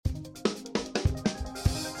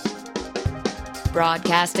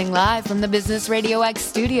Broadcasting live from the Business Radio X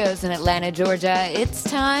studios in Atlanta, Georgia, it's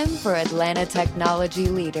time for Atlanta Technology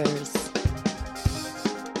Leaders.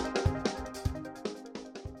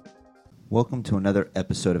 Welcome to another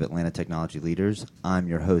episode of Atlanta Technology Leaders. I'm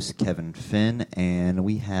your host, Kevin Finn, and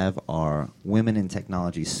we have our Women in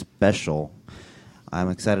Technology special. I'm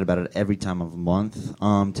excited about it every time of the month.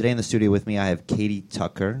 Today in the studio with me, I have Katie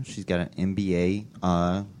Tucker. She's got an MBA,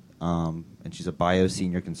 and she's a bio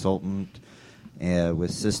senior consultant with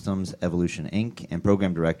Systems Evolution, Inc., and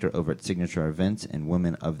program director over at Signature Events and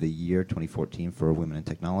Women of the Year 2014 for Women in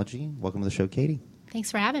Technology. Welcome to the show, Katie. Thanks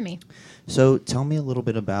for having me. So tell me a little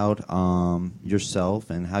bit about yourself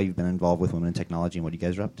and how you've been involved with Women in Technology and what you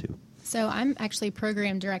guys are up to. So I'm actually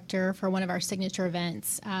program director for one of our signature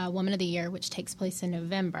events, Woman of the Year, which takes place in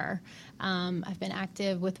November. I've been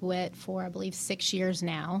active with WIT for, I believe, 6 years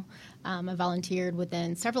now. I volunteered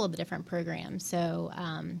within several of the different programs. So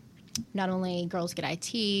not only Girls Get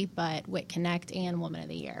IT, but WIT Connect and Woman of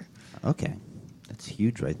the Year. Okay. That's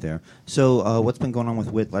huge right there. So what's been going on with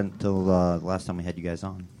WIT until the last time we had you guys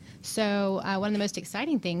on? So one of the most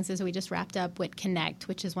exciting things is we just wrapped up WIT Connect,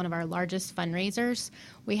 which is one of our largest fundraisers.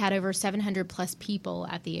 We had over 700 plus people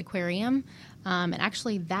at the aquarium. And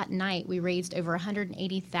actually that night we raised over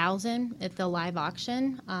 $180,000 at the live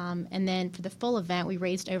auction. And then for the full event, we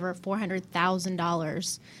raised over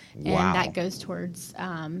 $400,000. And Wow. that goes towards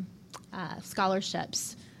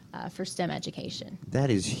scholarships for STEM education.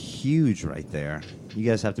 That is huge right there. You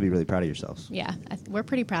guys have to be really proud of yourselves. Yeah, we're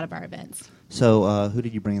pretty proud of our events. So who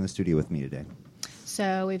did you bring in the studio with me today?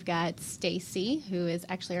 So we've got Stacy, who is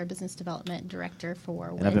actually our business development director for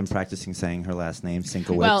WIT. And I've been practicing saying her last name,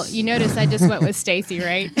 Sinkowitz. Well, you notice I just went with Stacy,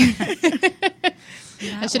 right?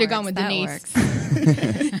 I should have gone with Denise.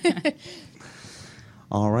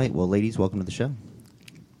 All right. Well, ladies, welcome to the show.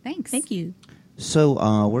 Thanks. Thank you.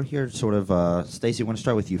 So we're here sort of, Stacy, I want to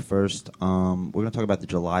start with you first. We're going to talk about the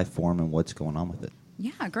July Forum and what's going on with it.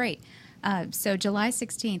 Yeah, great. So July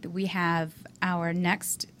 16th, we have our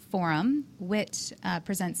next forum. WIT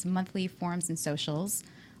presents monthly forums and socials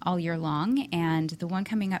all year long, and the one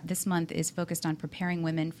coming up this month is focused on preparing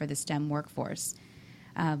women for the STEM workforce.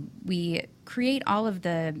 We create all of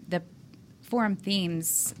the forum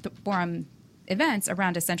themes, the forum events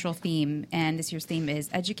around a central theme, and this year's theme is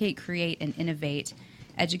Educate, Create, and Innovate,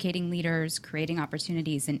 educating leaders, creating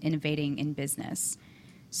opportunities, and innovating in business.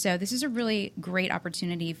 So this is a really great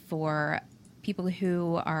opportunity for people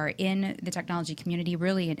who are in the technology community,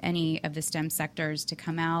 really in any of the STEM sectors, to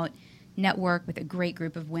come out, network with a great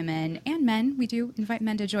group of women and men. We do invite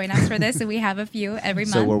men to join us for this, and we have a few every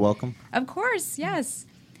month. So we're welcome? Of course, yes.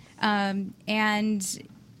 And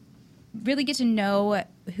really get to know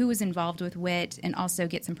who is involved with WIT and also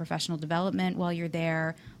get some professional development while you're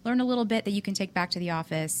there. Learn a little bit that you can take back to the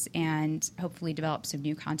office and hopefully develop some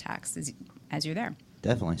new contacts as you're there.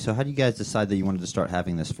 Definitely. So how do you guys decide that you wanted to start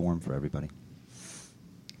having this forum for everybody?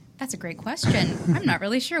 That's a great question. I'm not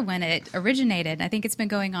really sure when it originated. I think it's been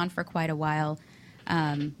going on for quite a while,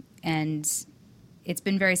 and it's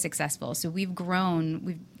been very successful. So we've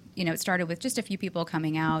grown. It started with just a few people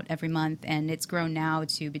coming out every month, and it's grown now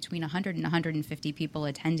to between 100 and 150 people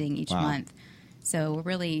attending each month. So we're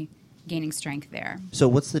really gaining strength there. So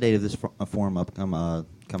what's the date of this forum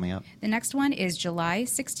coming up? The next one is July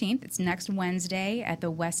 16th. It's next Wednesday at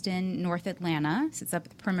the Westin North Atlanta. So it's up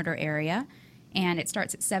at the perimeter area. And it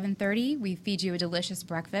starts at 7:30. We feed you a delicious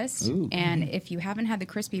breakfast. Ooh. And if you haven't had the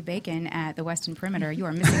crispy bacon at the Westin Perimeter, you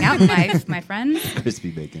are missing out, my friends.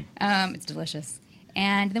 Crispy bacon. It's delicious.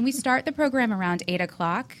 And then we start the program around 8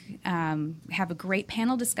 o'clock. Have a great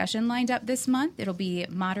panel discussion lined up this month. It'll be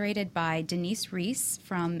moderated by Denise Reese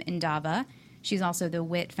from Endava. She's also the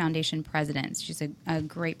WIT Foundation president. She's a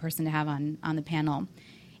great person to have on the panel.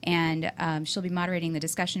 And she'll be moderating the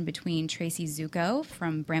discussion between Tracy Zuko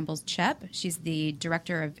from Brambles CHEP. She's the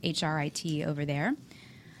director of HRIT over there.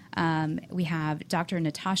 We have Dr.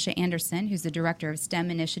 Natasha Anderson, who's the director of STEM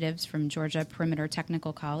initiatives from Georgia Perimeter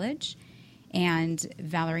Technical College, and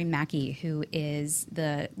Valerie Mackey, who is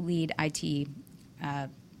the lead IT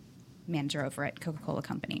manager over at Coca-Cola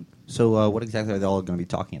Company. So what exactly are they all going to be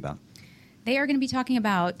talking about? They are going to be talking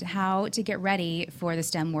about how to get ready for the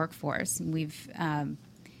STEM workforce. We've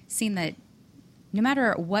seen that no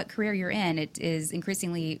matter what career you're in,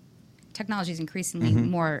 technology is increasingly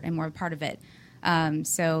more and more part of it.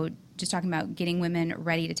 So just talking about getting women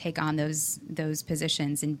ready to take on those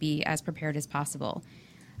positions and be as prepared as possible.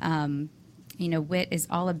 WIT is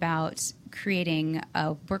all about creating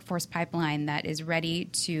a workforce pipeline that is ready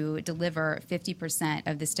to deliver 50%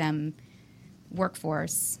 of the STEM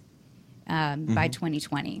workforce by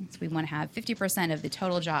 2020. So we want to have 50% of the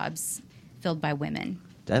total jobs filled by women.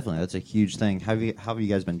 Definitely. That's a huge thing. How have you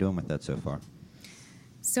guys been doing with that so far?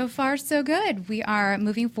 So far, so good. We are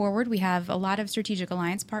moving forward. We have a lot of strategic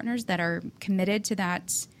alliance partners that are committed to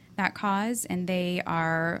that cause, and they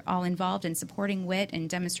are all involved in supporting WIT and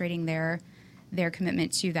demonstrating their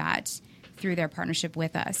commitment to that through their partnership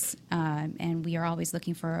with us. And we are always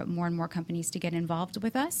looking for more and more companies to get involved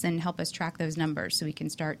with us and help us track those numbers so we can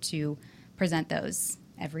start to present those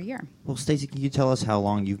every year. Well, Stacey, can you tell us how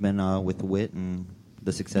long you've been with WIT and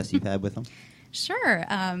the success you've had with them? Sure.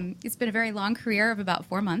 It's been a very long career of about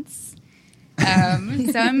 4 months. So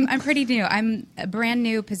I'm pretty new. I'm a brand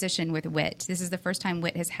new position with WIT. This is the first time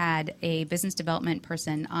WIT has had a business development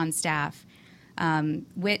person on staff.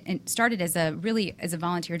 WIT started as a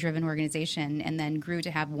volunteer-driven organization and then grew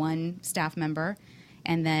to have one staff member.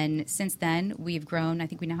 And then since then, we've grown. I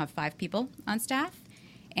think we now have 5 people on staff.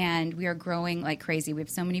 And we are growing like crazy. We have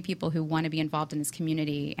so many people who want to be involved in this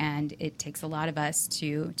community, and it takes a lot of us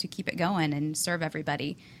to keep it going and serve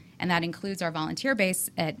everybody. And that includes our volunteer base.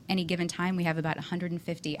 At any given time, we have about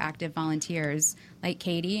 150 active volunteers like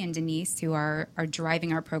Katie and Denise who are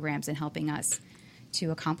driving our programs and helping us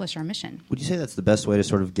to accomplish our mission. Would you say that's the best way to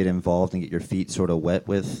sort of get involved and get your feet sort of wet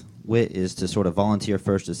with WIT is to sort of volunteer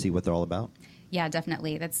first to see what they're all about? Yeah,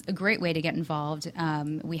 definitely. That's a great way to get involved.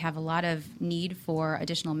 We have a lot of need for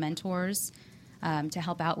additional mentors to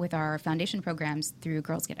help out with our foundation programs through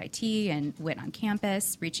Girls Get IT and WIT on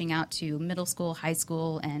Campus, reaching out to middle school, high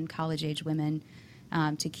school, and college-age women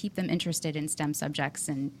to keep them interested in STEM subjects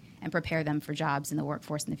and prepare them for jobs in the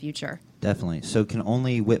workforce in the future. Definitely. So can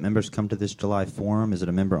only WIT members come to this July forum? Is it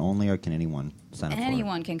a member only, or can anyone sign up for it?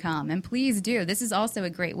 Anyone can come, and please do. This is also a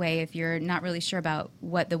great way if you're not really sure about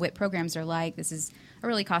what the WIT programs are like. This is a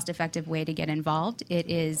really cost-effective way to get involved. It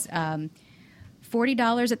is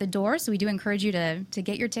 $40 at the door, so we do encourage you to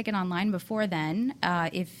get your ticket online before then.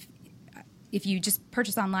 If you just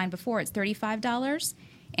purchase online before, it's $35.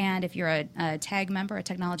 And if you're a TAG member, a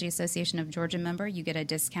Technology Association of Georgia member, you get a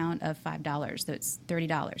discount of $5, so it's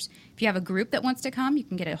 $30. If you have a group that wants to come, you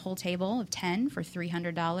can get a whole table of 10 for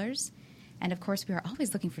 $300. And, of course, we are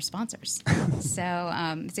always looking for sponsors. So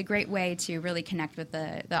it's a great way to really connect with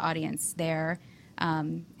the audience there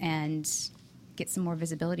and get some more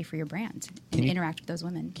visibility for your brand and interact with those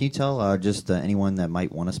women. Can you tell just anyone that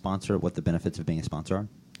might want to sponsor what the benefits of being a sponsor are?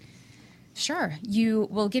 Sure.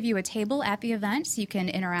 We'll give you a table at the event so you can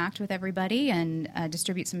interact with everybody and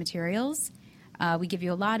distribute some materials. We give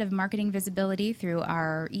you a lot of marketing visibility through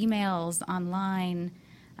our emails, online,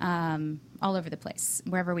 all over the place,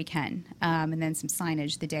 wherever we can, and then some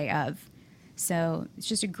signage the day of. So it's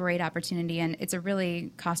just a great opportunity, and it's a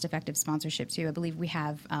really cost-effective sponsorship, too. I believe we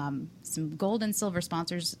have some gold and silver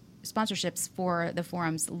sponsorships for the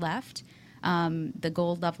forums left. The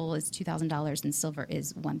gold level is $2,000 and silver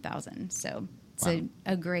is $1,000. So it's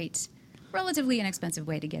a great, relatively inexpensive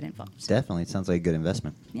way to get involved. Definitely. It sounds like a good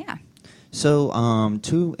investment. Yeah. So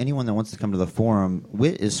to anyone that wants to come to the forum,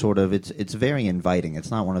 WIT is sort of, it's very inviting. It's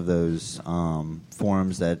not one of those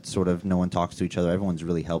forums that sort of no one talks to each other. Everyone's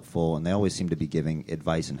really helpful, and they always seem to be giving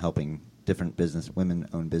advice and helping different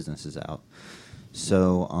women-owned businesses out.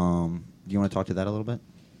 So do you want to talk to that a little bit?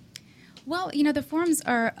 Well, the forums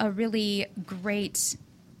are a really great,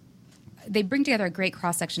 they bring together a great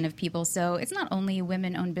cross-section of people. So it's not only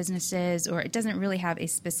women-owned businesses, or it doesn't really have a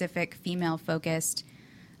specific female-focused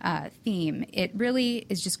theme. It really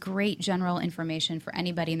is just great general information for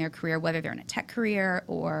anybody in their career, whether they're in a tech career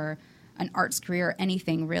or an arts career,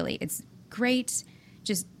 anything really. It's great,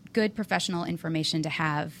 just good professional information to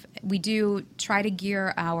have. We do try to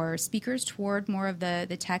gear our speakers toward more of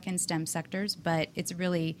the tech and STEM sectors, but it's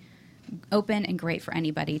really open and great for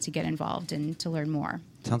anybody to get involved and to learn more.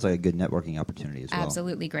 Sounds like a good networking opportunity as well.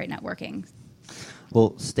 Absolutely great networking.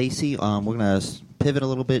 Well, Stacey, we're going to pivot a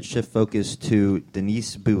little bit, shift focus to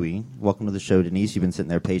Denise Bowie. Welcome to the show, Denise. You've been sitting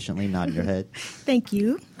there patiently, nodding your head. Thank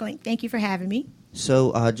you. Thank you for having me.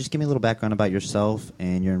 So just give me a little background about yourself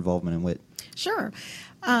and your involvement in WIT. Sure.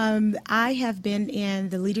 I have been in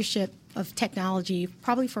the leadership of technology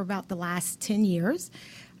probably for about the last 10 years,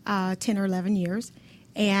 10 or 11 years.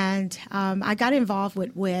 And I got involved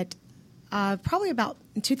with WIT probably about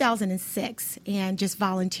in 2006 and just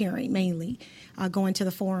volunteering mainly, going to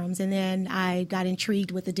the forums. And then I got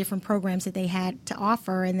intrigued with the different programs that they had to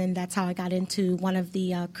offer. And then that's how I got into one of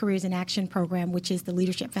the Careers in Action program, which is the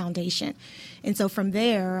Leadership Foundation. And so from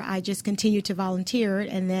there, I just continued to volunteer.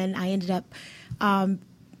 And then I ended up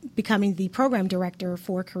becoming the program director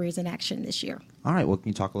for Careers in Action this year. All right. Well, can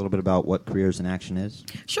you talk a little bit about what Careers in Action is?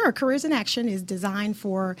 Sure. Careers in Action is designed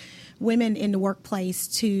for women in the workplace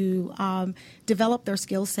to develop their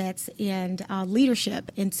skill sets and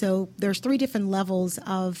leadership. And so there's 3 different levels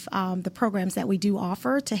of the programs that we do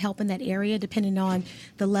offer to help in that area, depending on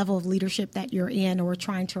the level of leadership that you're in or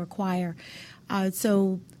trying to acquire.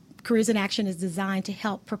 So Careers in Action is designed to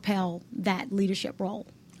help propel that leadership role.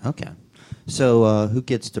 Okay. So who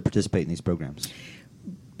gets to participate in these programs?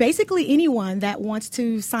 Basically, anyone that wants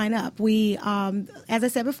to sign up. We, as I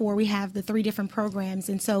said before, we have the 3 different programs,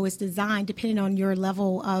 and so it's designed, depending on your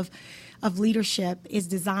level of leadership, is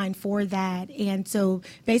designed for that. And so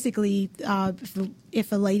basically,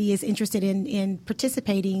 if a lady is interested in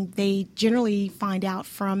participating, they generally find out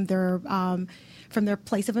from their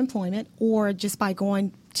place of employment or just by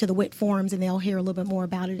going to the WIT forums, and they'll hear a little bit more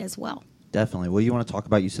about it as well. Definitely. Well, you want to talk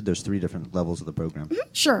about, you said there's 3 different levels of the program. Mm-hmm.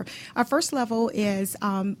 Sure. Our first level is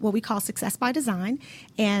what we call Success by Design,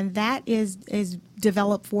 and that is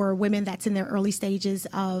developed for women that's in their early stages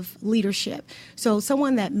of leadership. So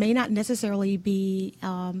someone that may not necessarily be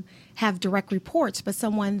have direct reports, but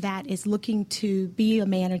someone that is looking to be a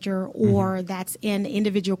manager or that's in an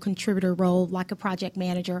individual contributor role like a project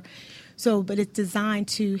manager. So, but it's designed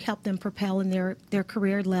to help them propel in their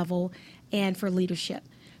career level and for leadership.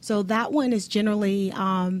 So that one is generally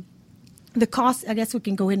the cost. I guess we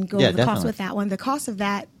can go ahead and go over the cost with that one. The cost of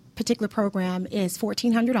that particular program is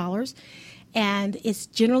 $1,400, and it's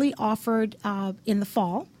generally offered in the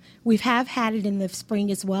fall. We have had it in the spring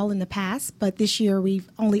as well in the past, but this year we've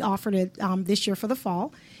only offered it this year for the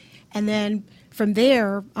fall. And then from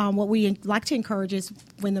there, what we like to encourage is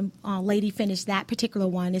when the lady finished that particular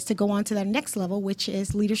one is to go on to the next level, which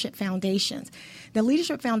is Leadership Foundations. The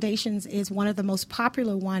Leadership Foundations is one of the most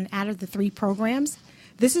popular one out of the 3 programs.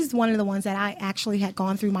 This is one of the ones that I actually had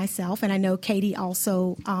gone through myself, and I know Katie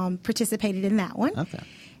also participated in that one. Okay.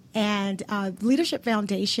 And Leadership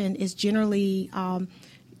Foundation is generally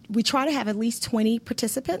we try to have at least 20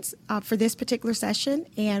 participants for this particular session,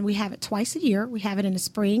 and we have it twice a year. We have it in the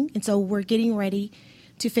spring, and so we're getting ready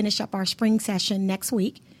to finish up our spring session next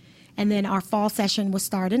week, and then our fall session will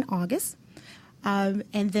start in August. And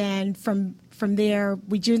then from there,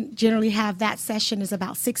 we generally have that session is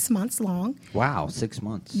about 6 months long. Wow, 6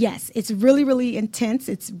 months. Yes, it's really, really intense.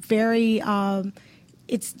 It's very,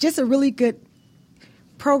 it's just a really good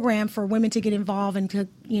program for women to get involved and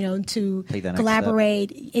to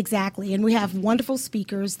collaborate. Exactly. And we have wonderful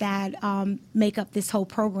speakers that make up this whole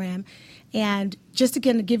program. And just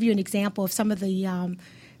again to give you an example of some of the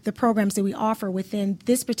programs that we offer within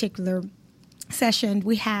this particular session,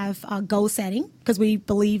 we have goal setting, because we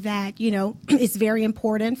believe that it's very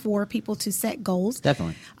important for people to set goals.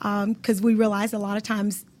 Definitely. Because we realize a lot of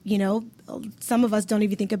times some of us don't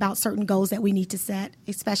even think about certain goals that we need to set,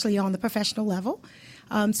 especially on the professional level.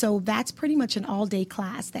 So that's pretty much an all-day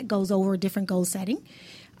class that goes over different goal setting.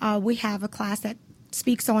 We have a class that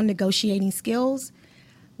speaks on negotiating skills.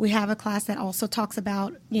 We have a class that also talks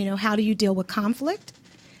about, how do you deal with conflict?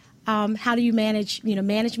 How do you manage,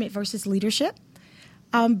 management versus leadership?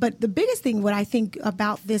 But the biggest thing, what I think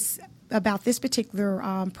about this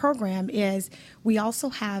particular program is we also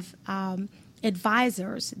have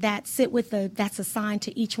advisors that sit with that's assigned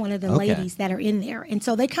to each one of the ladies that are in there. And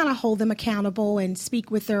so they kind of hold them accountable and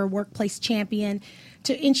speak with their workplace champion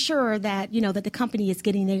to ensure that, that the company is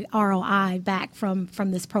getting the ROI back from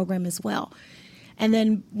this program as well. And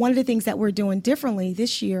then one of the things that we're doing differently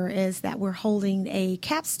this year is that we're holding a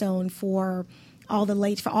capstone for all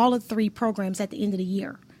the 3 programs at the end of the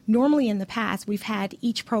year. Normally in the past, we've had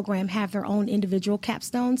each program have their own individual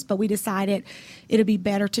capstones, but we decided it'd be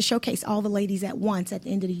better to showcase all the ladies at once at the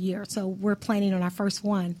end of the year. So we're planning on our first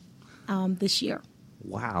one this year.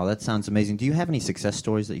 Wow, that sounds amazing. Do you have any success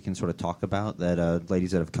stories that you can sort of talk about, that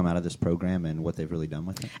ladies that have come out of this program and what they've really done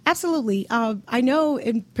with it? Absolutely. I know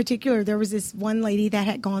in particular there was this one lady that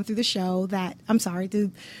had gone through the show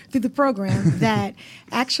through the program that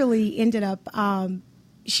actually ended up,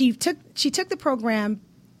 she took the program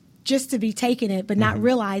just to be taking it, but not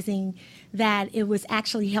realizing that it was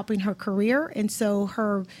actually helping her career. And so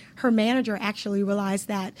her manager actually realized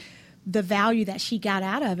that the value that she got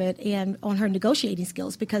out of it and on her negotiating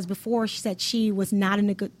skills, because before she said she was not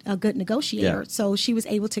a good negotiator. Yeah. So she was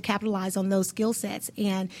able to capitalize on those skill sets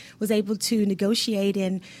and was able to negotiate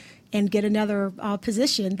and get another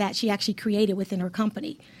position that she actually created within her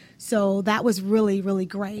company. So that was really, really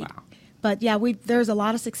great. Wow. But yeah, there's a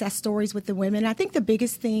lot of success stories with the women. I think the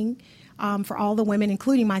biggest thing for all the women,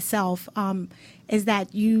 including myself, is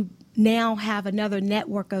that you now have another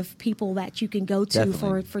network of people that you can go to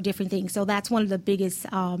for different things. So that's one of the biggest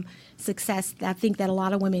success I think that a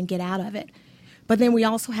lot of women get out of it. But then we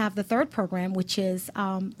also have the third program, which is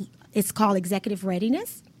it's called Executive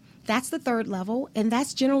Readiness. That's the third level, and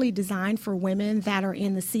that's generally designed for women that are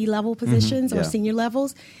in the C-level positions or senior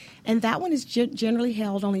levels. And that one is generally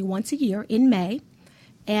held only once a year in May.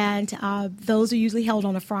 And those are usually held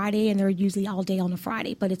on a Friday, and they're usually all day on a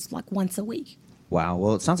Friday, but it's like once a week. Wow.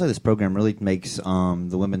 Well, it sounds like this program really makes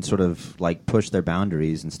the women sort of like push their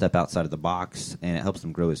boundaries and step outside of the box, and it helps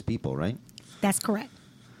them grow as people, right? That's correct.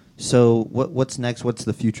 So what's next? What's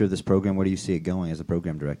the future of this program? Where do you see it going as a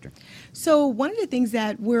program director? So one of the things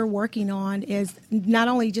that we're working on is not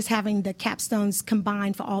only just having the capstones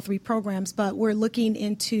combined for all three programs, but we're looking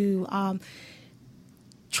into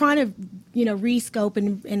trying to, rescope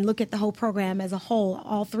and look at the whole program as a whole,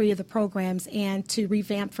 all three of the programs, and to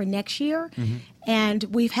revamp for next year. And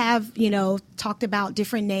we have, talked about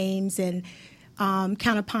different names and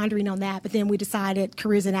kind of pondering on that, but then we decided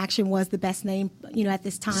Careers in Action was the best name, at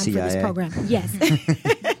this time CIA. for this program. Yes.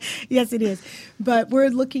 Yes, it is. But we're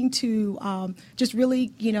looking to just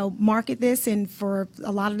really, market this, and for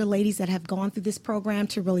a lot of the ladies that have gone through this program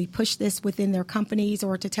to really push this within their companies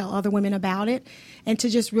or to tell other women about it, and to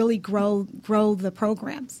just really grow the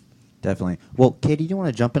programs. Definitely. Well, Katie, do you want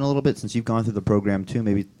to jump in a little bit since you've gone through the program too?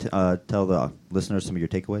 Maybe tell the listeners some of your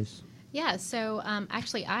takeaways. Yeah, so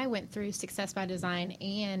actually I went through Success by Design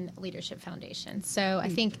and Leadership Foundation. So I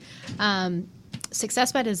think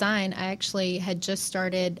Success by Design, I actually had just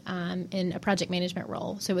started in a project management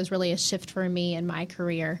role. So it was really a shift for me in my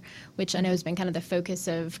career, which I know has been kind of the focus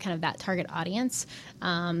of kind of that target audience.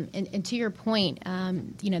 And to your point,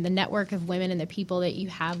 the network of women and the people that you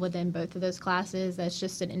have within both of those classes, that's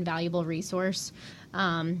just an invaluable resource.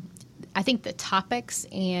 I think the topics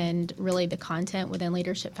and really the content within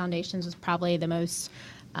Leadership Foundations was probably the most,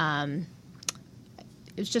 it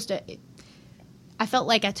was just I felt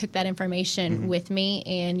like I took that information with me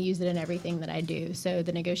and used it in everything that I do. So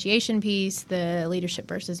the negotiation piece, the leadership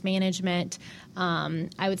versus management, I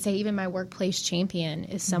would say even my workplace champion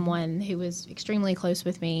is someone who was extremely close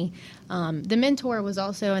with me. The mentor was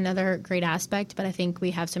also another great aspect, but I think we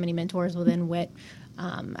have so many mentors within WIT.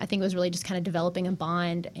 I think it was really just kind of developing a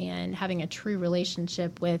bond and having a true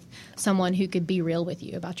relationship with someone who could be real with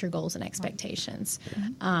you about your goals and expectations.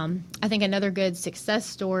 I think another good success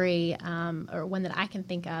story, or one that I can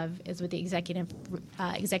think of, is with the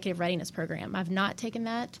Executive Readiness Program. I've not taken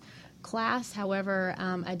that class. However,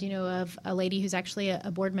 I do know of a lady who's actually a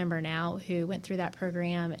board member now who went through that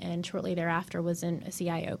program and shortly thereafter was in a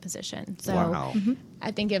CIO position. So wow. I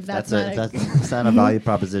think if that's not a value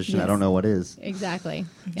proposition, Yes. I don't know what is. Exactly.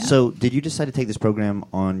 Yeah. So did you decide to take this program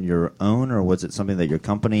on your own, or was it something that your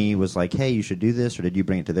company was like, hey, you should do this, or did you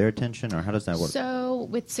bring it to their attention, or how does that work? So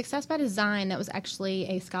with Success by Design, that was actually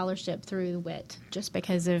a scholarship through WIT just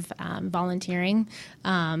because of volunteering.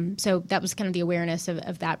 So that was kind of the awareness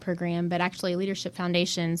of that program. But actually, Leadership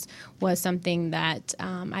Foundations was something that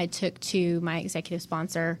I took to my executive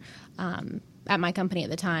sponsor at my company at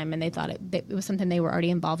the time, and they thought it was something they were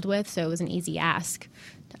already involved with, so it was an easy ask.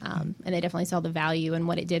 And they definitely saw the value in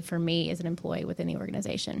what it did for me as an employee within the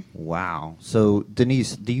organization. Wow. So,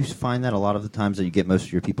 Denise, do you find that a lot of the times that you get most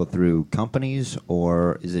of your people through companies,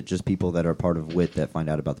 or is it just people that are part of WIT that find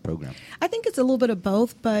out about the program? I think it's a little bit of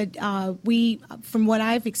both, but from what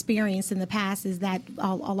I've experienced in the past, is that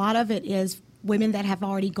a lot of it is women that have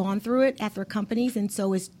already gone through it at their companies, and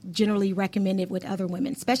so it's generally recommended with other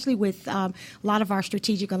women, especially with a lot of our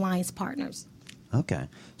strategic alliance partners. Okay.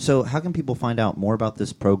 So how can people find out more about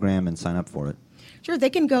this program and sign up for it? Sure, they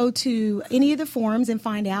can go to any of the forums and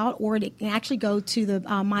find out, or they can actually go to the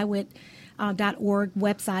mywit.org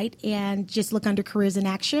website and just look under Careers in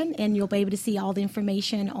Action, and you'll be able to see all the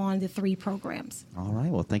information on the three programs. All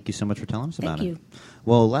right. Well, thank you so much for telling us about it. Thank you.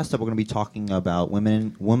 Well, last up, we're going to be talking about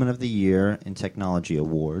Women of the Year in Technology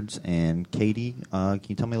Awards. And Katie, can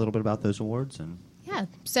you tell me a little bit about those awards? Yeah.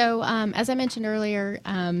 So as I mentioned earlier,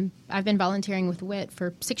 I've been volunteering with WIT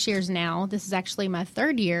for 6 years now. This is actually my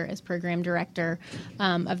third year as program director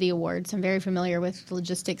of the awards. I'm very familiar with the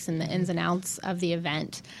logistics and the ins and outs of the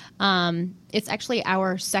event. It's actually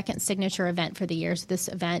our second signature event for the year. So this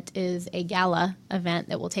event is a gala event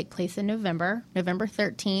that will take place in November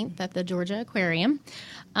 13th at the Georgia Aquarium.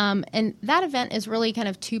 And that event is really kind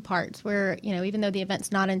of two parts where, even though the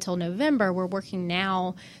event's not until November, we're working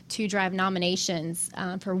now to drive nominations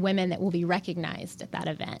for women that will be recognized at that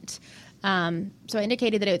event. So I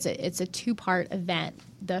indicated that it's a two-part event.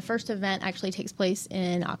 The first event actually takes place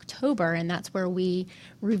in October, and that's where we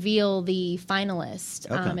reveal the finalists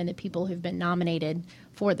and the people who've been nominated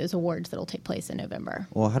for those awards that will take place in November.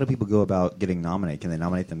 Well, how do people go about getting nominated? Can they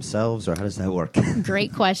nominate themselves, or how does that work?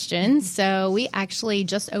 Great question. So we actually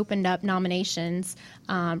just opened up nominations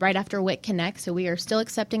right after WIT Connect. So we are still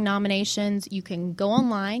accepting nominations. You can go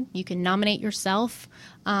online. You can nominate yourself,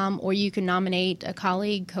 or you can nominate a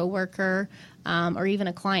colleague, coworker, or even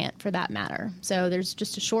a client for that matter. So there's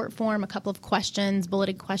just a short form, a couple of questions,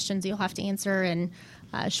 bulleted questions you'll have to answer, and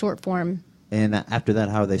short form. And after that,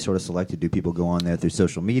 how are they sort of selected? Do people go on there through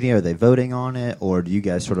social media? Are they voting on it? Or do you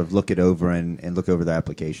guys sort of look it over and look over their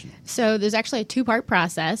application? So there's actually a two-part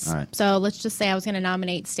process. All right. So let's just say I was going to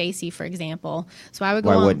nominate Stacy, for example. So I would go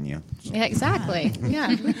Why on, wouldn't you? Yeah, exactly.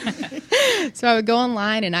 Yeah. So I would go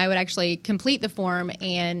online and I would actually complete the form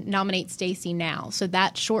and nominate Stacy now. So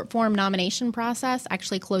that short form nomination process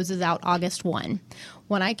actually closes out August 1.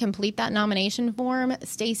 When I complete that nomination form,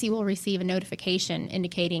 Stacy will receive a notification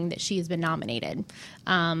indicating that she has been nominated.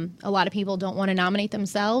 A lot of people don't want to nominate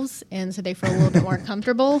themselves, and so they feel a little bit more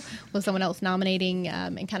comfortable with someone else nominating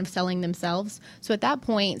and kind of selling themselves. So at that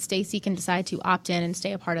point, Stacy can decide to opt in and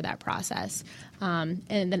stay a part of that process. And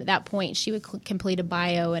then at that point, she would complete a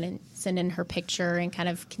bio and send in her picture and kind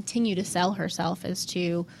of continue to sell herself as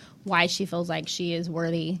to why she feels like she is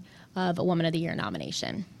worthy of a Woman of the Year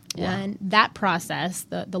nomination. Wow. And that process,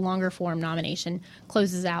 the longer form nomination,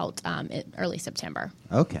 closes out in early September.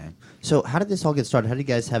 Okay. So how did this all get started? How did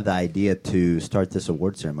you guys have the idea to start this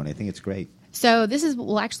award ceremony? I think it's great. So this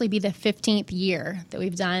will actually be the 15th year that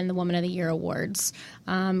we've done the Woman of the Year Awards.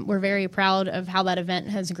 We're very proud of how that event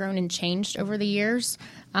has grown and changed over the years.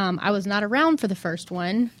 I was not around for the first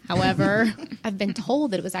one. However, I've been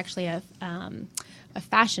told that it was actually a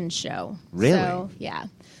fashion show. Really? So, yeah.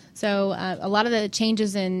 So a lot of the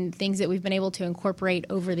changes and things that we've been able to incorporate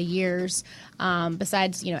over the years,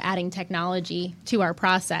 besides adding technology to our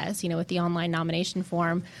process, with the online nomination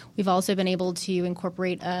form, we've also been able to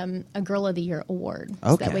incorporate a Girl of the Year award. Okay.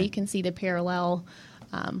 So that way you can see the parallel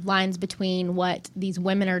lines between what these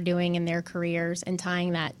women are doing in their careers and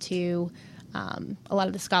tying that to a lot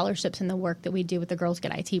of the scholarships and the work that we do with the Girls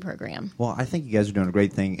Get IT program. Well, I think you guys are doing a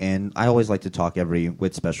great thing, and I always like to talk every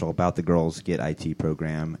WIT special about the Girls Get IT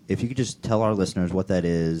program. If you could just tell our listeners what that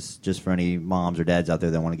is, just for any moms or dads out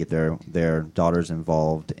there that want to get their daughters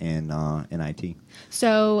involved in IT.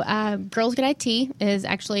 So Girls Get IT is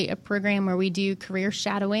actually a program where we do career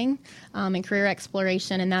shadowing and career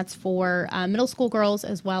exploration, and that's for middle school girls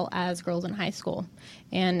as well as girls in high school.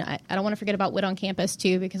 And I don't want to forget about WIT on Campus,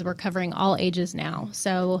 too, because we're covering all ages now.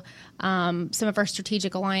 So some of our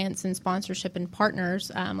strategic alliance and sponsorship and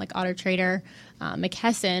partners, like Auto Trader,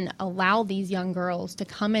 McKesson, allow these young girls to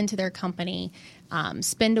come into their company,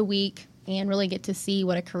 spend a week, and really get to see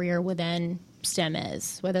what a career within STEM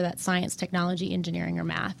is, whether that's science, technology, engineering, or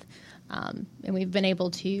math. And we've been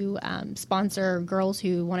able to sponsor girls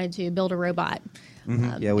who wanted to build a robot.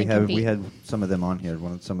 Yeah, we had some of them on here,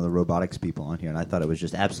 some of the robotics people on here, and I thought it was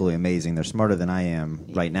just absolutely amazing. They're smarter than I am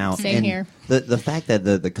right now. Same and here. The fact that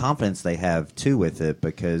the confidence they have too with it,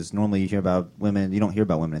 because normally you hear about women, you don't hear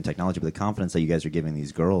about women in technology, but the confidence that you guys are giving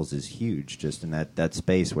these girls is huge, just in that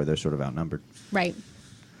space where they're sort of outnumbered. Right.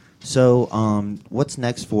 So, what's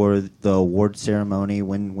next for the award ceremony?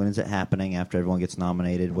 When is it happening after everyone gets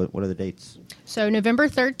nominated? What are the dates? So November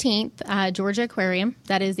 13th, Georgia Aquarium.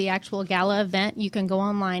 That is the actual gala event. You can go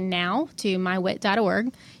online now to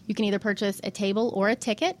mywit.org. You can either purchase a table or a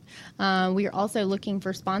ticket. We are also looking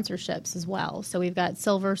for sponsorships as well. So we've got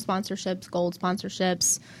silver sponsorships, gold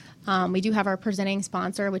sponsorships. We do have our presenting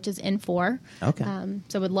sponsor, which is Infor. Okay.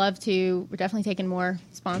 So we're definitely taking more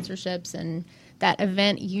sponsorships, and that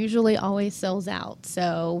event usually always sells out.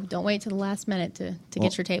 So don't wait to the last minute to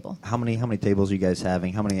get your table. How many tables are you guys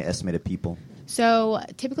having? How many estimated people? So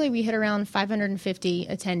typically we hit around 550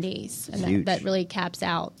 attendees, and that really caps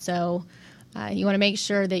out. So you want to make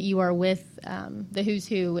sure that you are with the who's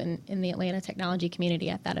who in the Atlanta technology community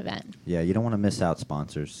at that event. Yeah, you don't want to miss out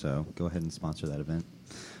sponsors, so go ahead and sponsor that event.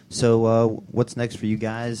 So what's next for you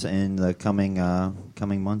guys in the coming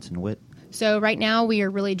months in WIT? So right now we are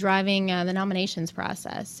really driving the nominations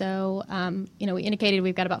process. So, we indicated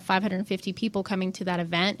we've got about 550 people coming to that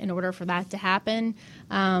event. In order for that to happen,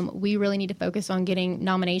 we really need to focus on getting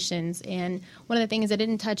nominations. And one of the things I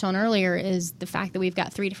didn't touch on earlier is the fact that we've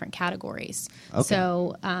got 3 different categories. Okay.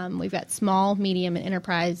 So we've got small, medium, and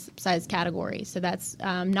enterprise size categories. So that's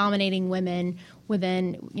nominating women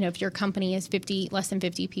within, if your company is less than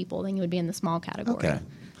 50 people, then you would be in the small category. Okay.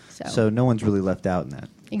 So no one's really left out in that.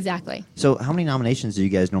 Exactly. So how many nominations do you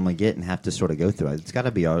guys normally get and have to sort of go through? It's got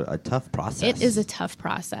to be a tough process. It is a tough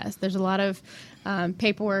process. There's a lot of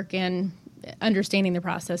paperwork and understanding the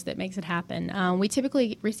process that makes it happen. We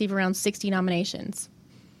typically receive around 60 nominations.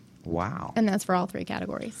 Wow. And that's for all 3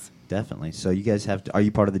 categories. Definitely. So you guys are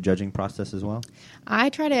you part of the judging process as well? I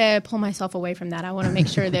try to pull myself away from that. I want to make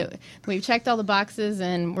sure that we've checked all the boxes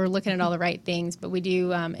and we're looking at all the right things, but we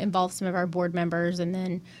do involve some of our board members and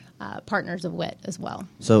then partners of WIT as well.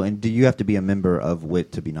 So, and do you have to be a member of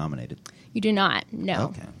WIT to be nominated? You do not, no.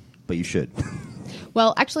 Okay. But you should.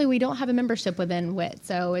 Well, actually, we don't have a membership within WIT,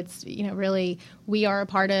 so it's really we are a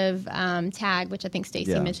part of TAG, which I think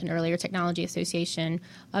Stacy mentioned earlier, Technology Association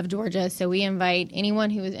of Georgia. So we invite anyone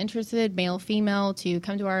who is interested, male, female, to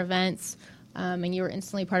come to our events, and you are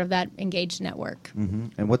instantly part of that engaged network. Mm-hmm.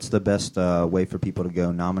 And what's the best way for people to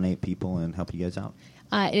go nominate people and help you guys out?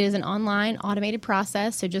 It is an online automated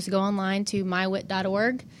process, so just go online to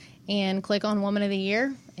mywit.org and click on Woman of the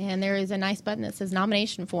Year, and there is a nice button that says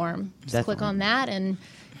nomination form. Just click on that, and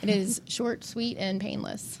it is short, sweet, and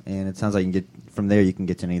painless. And it sounds like you can get from there. You can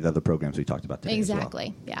get to any of the other programs we talked about today. Exactly.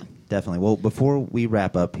 As well. Yeah. Definitely. Well, before we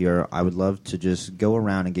wrap up here, I would love to just go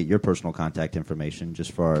around and get your personal contact information,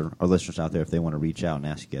 just for our listeners out there if they want to reach out and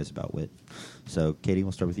ask you guys about WIT. So, Katie,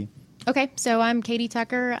 we'll start with you. Okay, so I'm Katie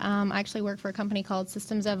Tucker. I actually work for a company called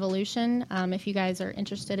Systems Evolution. If you guys are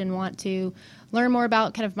interested and want to learn more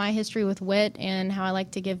about kind of my history with WIT and how I like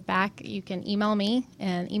to give back, you can email me.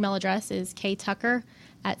 And email address is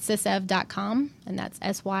ktucker@sysev.com, and that's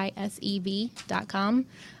sysev.com.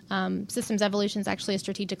 Systems Evolution is actually a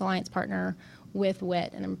strategic alliance partner with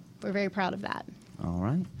WIT, and we're very proud of that. All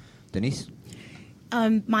right. Denise?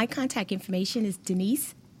 My contact information is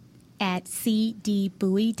Denise at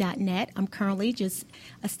cdbowie.net. I'm currently just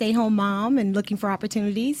a stay-home mom and looking for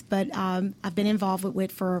opportunities, but I've been involved with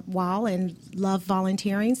WIT for a while and love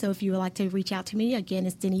volunteering. So if you would like to reach out to me, again,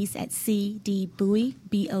 it's Denise at cdbowie,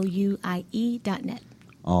 BOUIE.net.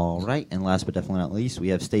 All right. And last but definitely not least, we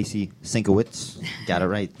have Stacy Sinkowitz. Got it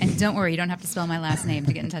right. And don't worry, you don't have to spell my last name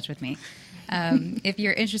to get in touch with me. If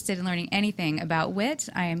you're interested in learning anything about WIT,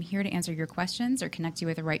 I am here to answer your questions or connect you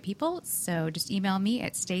with the right people. So just email me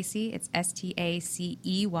at Stacey, it's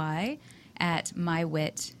STACEY, at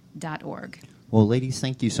mywit.org. Well, ladies,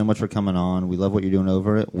 thank you so much for coming on. We love what you're doing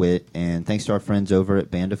over at WIT, and thanks to our friends over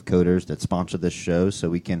at Band of Coders that sponsor this show so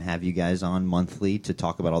we can have you guys on monthly to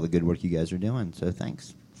talk about all the good work you guys are doing. So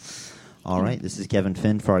thanks. All right, this is Kevin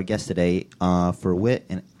Finn for our guest today for WIT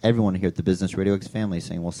and everyone here at the Business Radio X family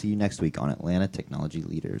saying we'll see you next week on Atlanta Technology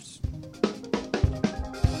Leaders.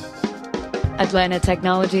 Atlanta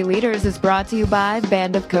Technology Leaders is brought to you by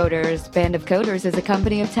Band of Coders. Band of Coders is a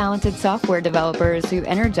company of talented software developers who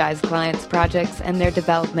energize clients' projects and their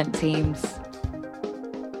development teams.